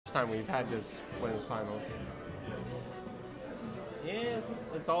first time we've had this winners finals. Yes,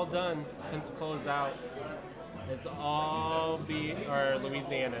 it's all done. Pensacola is out. It's all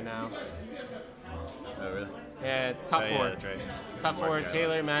Louisiana now. Oh, really? Yeah, top four. Yeah, that's right. Top four,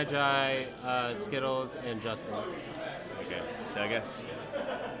 Taylor, Magi, Skittles, and Justin. Okay, so I guess...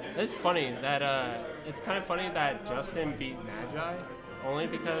 It's funny that, it's kind of funny that Justin beat Magi, only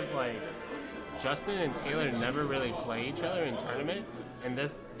because, like, Justin and Taylor never really play each other in tournaments, and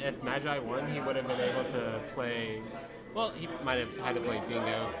this, if Magi won, he would have been able to play, well, he might have had to play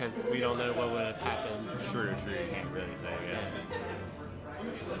Dingo, because we don't know what would have happened. True, you can't really say, I guess.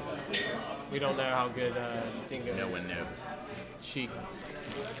 We don't know how good Dingo No one knows. Sheik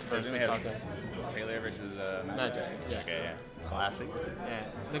So versus then we have Taco. Taylor versus Magi, yeah. Okay, yeah. Classic. Yeah,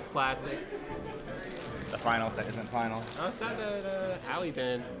 the classic. The finals that isn't final. I was sad that Allie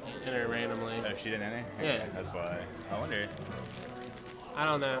didn't enter randomly. Oh, she didn't enter? Yeah. That's why. I wonder. I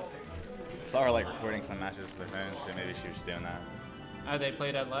don't know. Saw her like recording some matches with her phone, so maybe she was just doing that. Oh, they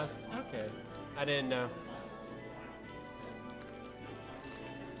played at Lust? Okay. I didn't know.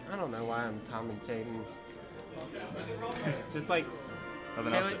 I don't know why I'm commentating. Just like...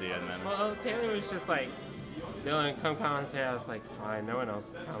 Nothing else to do, man. Well, Taylor was just like, Dylan, come commentate. I was like, fine, no one else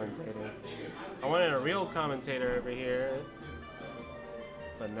is commentating. I wanted a real commentator over here.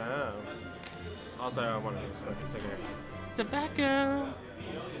 But no. Also, I wanted to smoke a cigarette. Tobacco!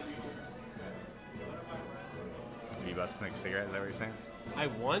 Are you about to smoke a cigarette? Is that what you're saying? I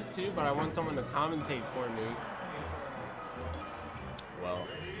want to, but I want someone to commentate for me. Well,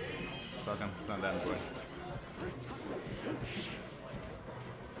 welcome. It's not that important.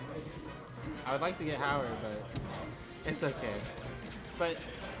 I would like to get Howard, but it's okay. But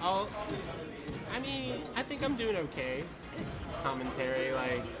I think I'm doing okay. Commentary,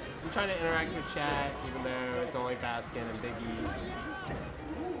 like, I'm trying to interact with chat, even though it's only Baskin and Biggie.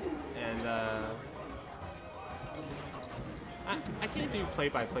 And, I can't do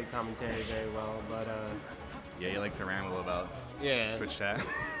play-by-play commentary very well, but, Yeah, you like to ramble about Twitch chat.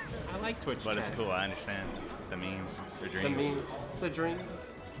 I like Twitch But chat. it's cool, I understand. The memes, the dreams. The memes, the dreams.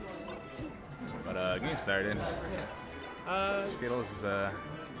 But, game started. Yeah. Skittles is,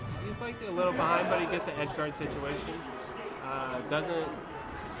 He's like a little behind, but he gets an edge guard situation. Doesn't...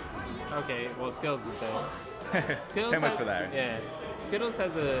 Okay, well, Skittles is dead. so much for that. Yeah. Skittles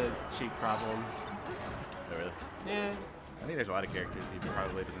has a cheek problem. Oh, really? Yeah. I think there's a lot of characters he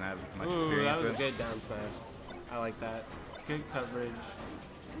probably doesn't have much Ooh, experience that was with. a good down smash. I like that. Good coverage.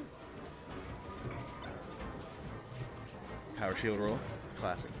 Power shield roll.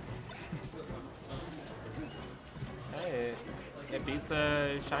 Classic. Hey, it beats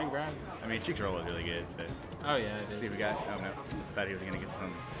a shine grab. I mean, Cheek's roll was really good, so... Oh, yeah, it Let's is. see if we got... Oh, no. Thought he was going to get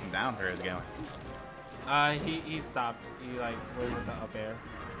some down throws going. He stopped. He, like, went with the up air.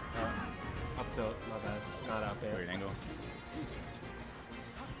 Up tilt, my bad. Not up air. Weird angle.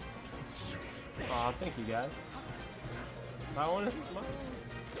 Aw, thank you, guys. I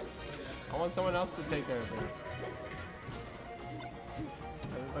want someone else to take over.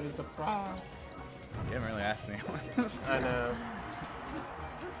 Everybody's a fraud. You haven't really asked me. I know.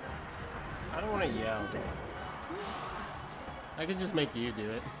 I don't want to yell. I could just make you do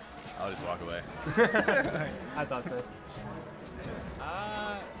it. I'll just walk away. I thought so.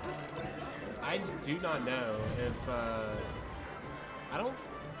 I do not know if, I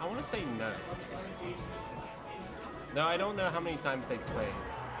want to say no. No, I don't know how many times they played.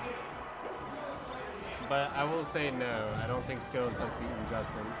 But I will say no. I don't think Skittles has beaten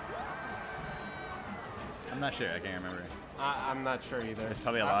Justin. I'm not sure. I can't remember. I'm not sure either. There's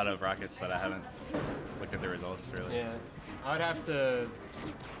probably a lot of Rockets that I haven't looked at the results, really. Yeah. I would have to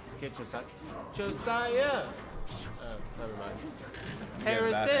get Josiah. Josiah! Oh, never mind.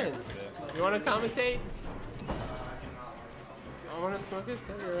 Harrison! You want to commentate? I want to smoke a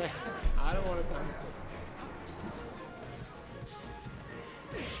cigarette. I don't want to commentate.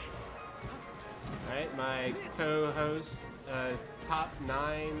 Alright, my co-host, top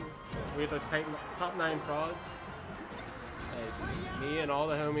 9. We have a top 9 frauds. Me and all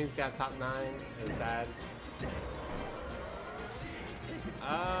the homies got top 9. It's sad.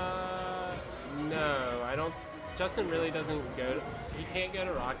 No, I don't. Justin really doesn't go to, he can't go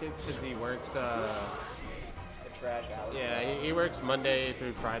to Rockets because he works, The trash alley. yeah, he works Monday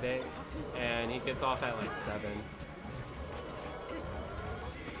through Friday, and he gets off at like 7.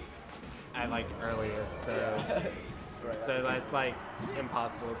 At like earliest, so Right. so that's like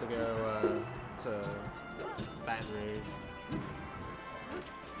impossible to go to Baton Rouge.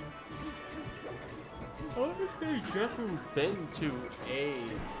 I want to say Justin's been to a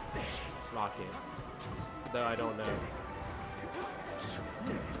Rockets, though I don't know.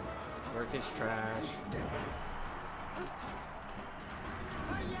 Turkish trash.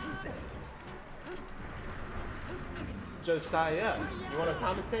 Josiah, you want to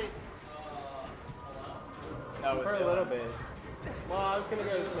commentate? No, For a little bit. Well, I was gonna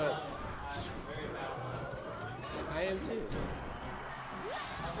go smoke. I am too.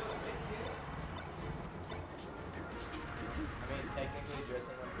 I mean, technically,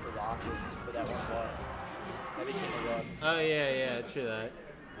 dressing them for Rockets for that one bust. That became a bust. Oh yeah, true that.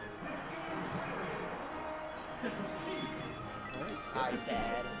 Hi,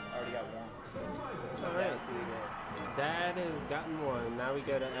 Dad. Already got one. All right. Down two again. Dad has gotten one. Now we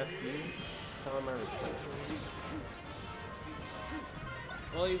go to FD. Tell him I return.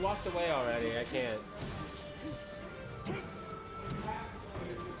 Well, he walked away already. I can't.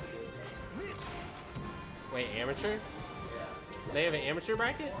 Wait, amateur? They have an amateur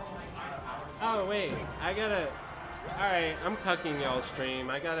bracket? Oh, wait. I gotta... Alright, I'm cucking y'all's stream.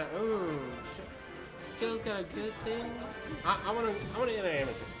 I gotta... Ooh. Skills got a good thing. I wanna enter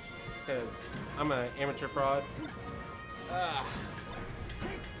amateur. Because I'm an amateur fraud.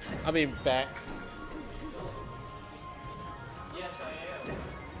 I'll be back. Yes, I am.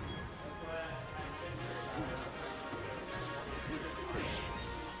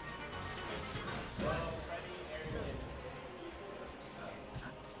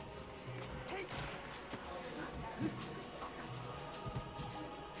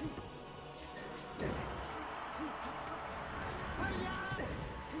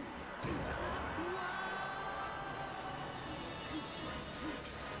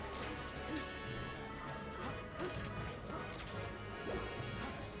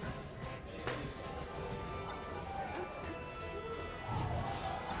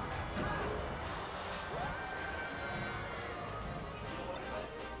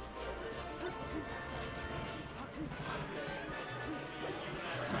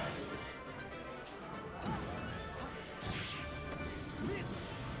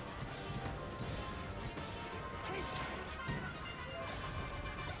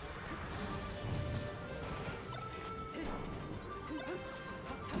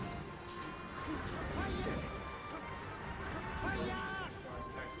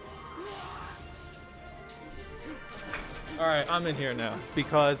 All right, I'm in here now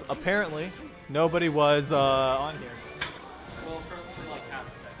because apparently nobody was on here. Well, for only like half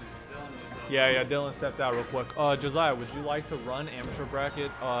a second. Dylan was. Yeah, Dylan stepped out real quick. Josiah, would you like to run amateur bracket?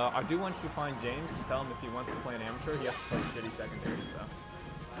 I do want you to find James to tell him if he wants to play an amateur. He has to play shitty secondaries though.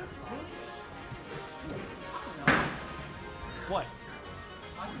 What?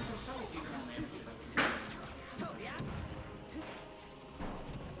 I think there's several people on the amateur.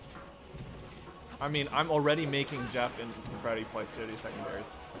 I mean, I'm already making Jeff and Freddie play shitty secondaries.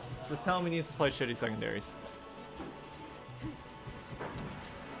 Just tell him he needs to play shitty secondaries.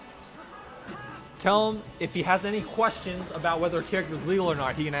 Tell him if he has any questions about whether a character is legal or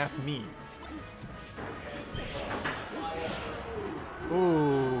not, he can ask me.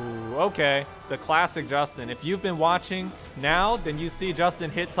 Ooh, okay. The classic Justin. If you've been watching now, then you see Justin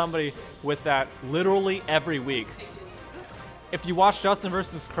hit somebody with that literally every week. If you watch Justin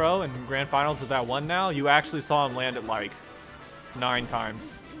versus Crow in Grand Finals of that one now, you actually saw him land it like 9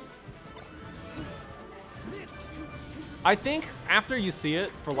 times. I think after you see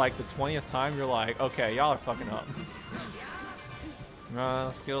it for like the 20th time, you're like, okay, y'all are fucking up.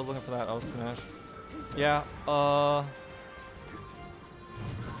 Skittles looking for that O smash. Yeah, Alright,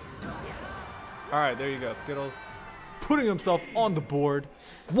 there you go. Skittles putting himself on the board.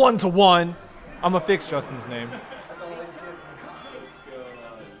 1-1. I'm gonna fix Justin's name.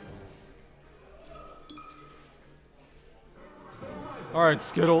 Alright,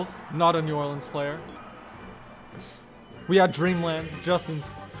 Skittles, not a New Orleans player. We had Dreamland, Justin's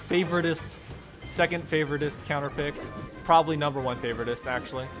favoritist, second favoritist counter pick. Probably number 1 favoritist,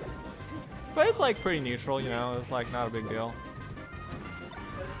 actually. But it's like pretty neutral, you know, it's like not a big deal.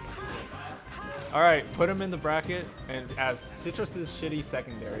 Alright, put him in the bracket and as Citrus's shitty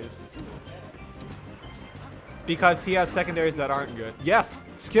secondaries. Because he has secondaries that aren't good. Yes,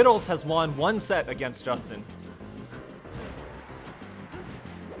 Skittles has won 1 set against Justin.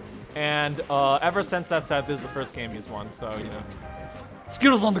 And ever since that set, this is the first game he's won, so, you know.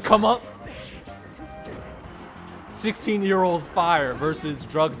 Skittles on the come up. 16-year-old Fire versus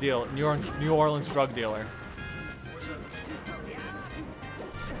drug deal, New Orleans drug dealer.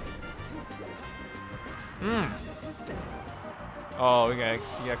 Oh, okay,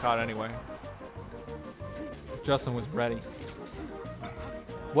 he got caught anyway. Justin was ready.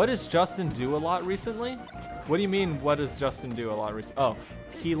 What does Justin do a lot recently? What do you mean, what does Justin do a lot recently? Oh,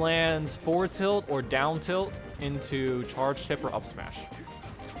 he lands forward tilt or down tilt into charge tip or up smash.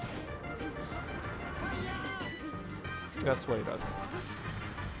 That's what he does.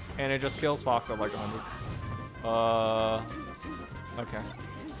 And it just kills Fox at like 100. Okay.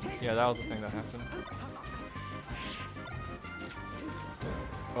 Yeah, that was the thing that happened.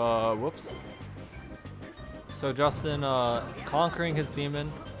 Whoops. So Justin, conquering his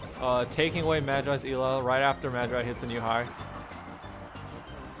demon, taking away Magi's Ela right after Magi hits a new high.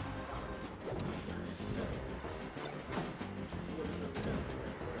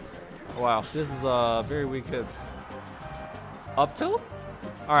 Wow, this is very weak hits. Up tilt?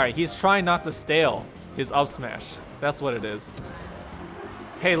 Alright, he's trying not to stale his up smash. That's what it is.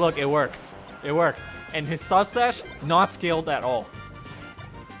 Hey, look, it worked. It worked. And his sub smash, not scaled at all.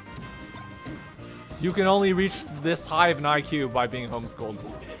 You can only reach this high of an IQ by being homeschooled.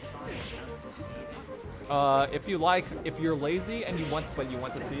 If you like, if you're lazy and you want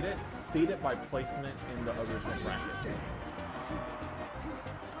to seed it by placement in the original bracket.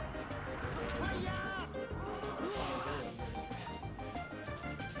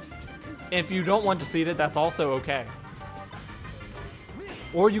 If you don't want to seed it, that's also okay.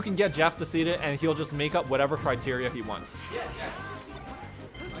 Or you can get Jeff to seed it and he'll just make up whatever criteria he wants.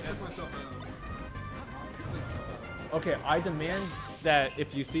 I took myself out. Okay, I demand that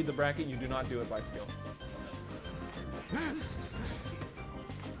if you seed the bracket, you do not do it by skill.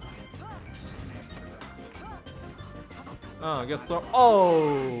 Oh, gets thrown.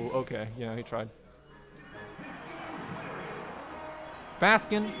 Oh, okay. Yeah, he tried.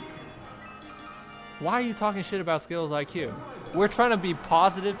 Baskin, why are you talking shit about Skittles IQ? We're trying to be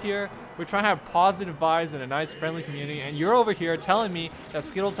positive here. We're trying to have positive vibes in a nice, friendly community, and you're over here telling me that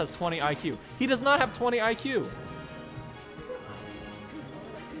Skittles has 20 IQ. He does not have 20 IQ.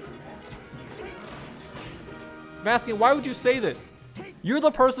 Baskin, why would you say this? You're the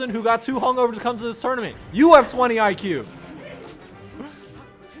person who got too hungover to come to this tournament. You have 20 IQ.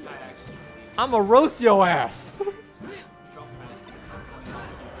 I'ma roast your ass.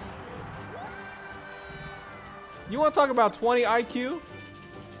 You want to talk about 20 IQ?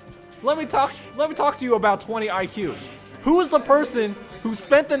 Let me talk to you about 20 IQ. Who was the person who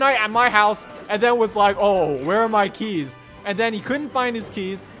spent the night at my house and then was like, "Oh, where are my keys?" And then he couldn't find his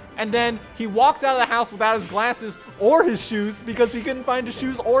keys. And then he walked out of the house without his glasses or his shoes because he couldn't find his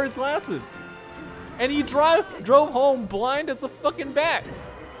shoes or his glasses. And he drove home blind as a fucking bat.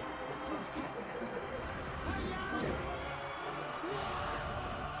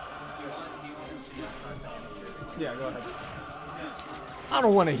 Yeah, go ahead. I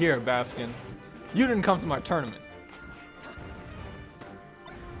don't want to hear it, Baskin. You didn't come to my tournament.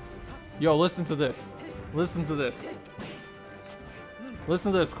 Yo, listen to this. Listen to this.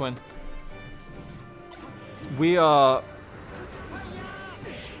 Listen to this, Quinn. We had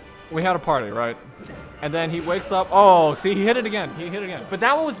a party, right? And then he wakes up. Oh, see, he hit it again. He hit it again. But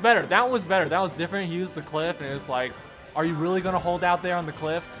that one was better. That one was better. That was different. He used the cliff, and it's like, are you really going to hold out there on the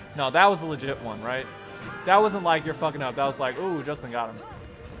cliff? No, that was a legit one, right? That wasn't like you're fucking up. That was like, ooh, Justin got him.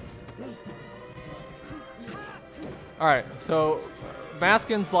 All right, so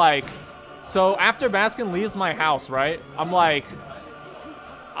Baskin's like, so after Baskin leaves my house, right? I'm like,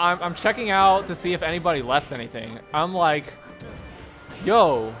 I'm checking out to see if anybody left anything. I'm like,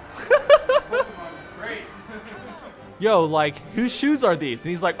 yo. Yo, like, whose shoes are these? And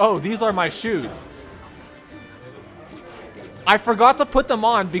he's like, oh, these are my shoes. I forgot to put them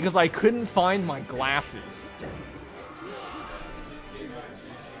on because I couldn't find my glasses.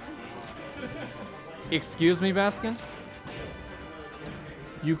 Excuse me, Baskin?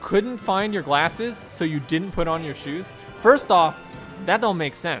 You couldn't find your glasses, so you didn't put on your shoes? First off, that don't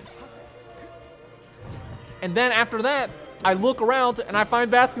make sense. And then after that, I look around and I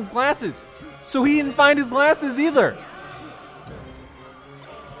find Baskin's glasses. So he didn't find his glasses either.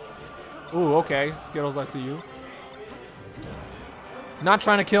 Ooh, okay. Skittles, I see you. Not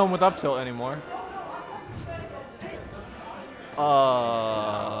trying to kill him with up tilt anymore.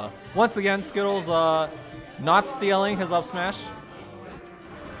 Once again, Skittles not stealing his up smash.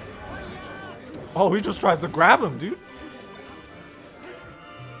 Oh, he just tries to grab him, dude.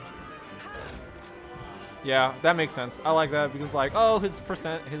 Yeah, that makes sense. I like that because, like, oh, his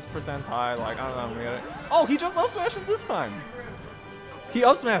percent's high. Like, I don't know, I'm gonna get it. Oh, he just up smashes this time. He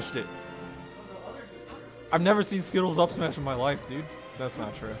up smashed it. I've never seen Skittles up smash in my life, dude. That's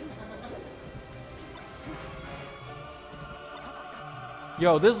not true.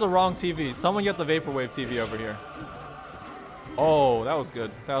 Yo, this is the wrong TV. Someone get the Vaporwave TV over here. Oh, that was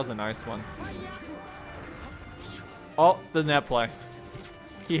good. That was a nice one. Oh, the net play.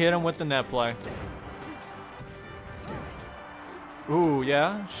 He hit him with the net play. Ooh,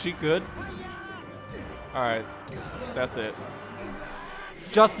 yeah, Sheik good. All right, that's it.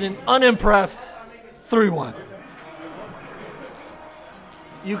 Justin, unimpressed. 3-1.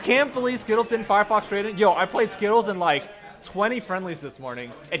 You can't believe Skittles didn't Firefox straight in? Yo, I played Skittles in like 20 friendlies this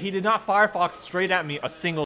morning, and he did not Firefox straight at me a single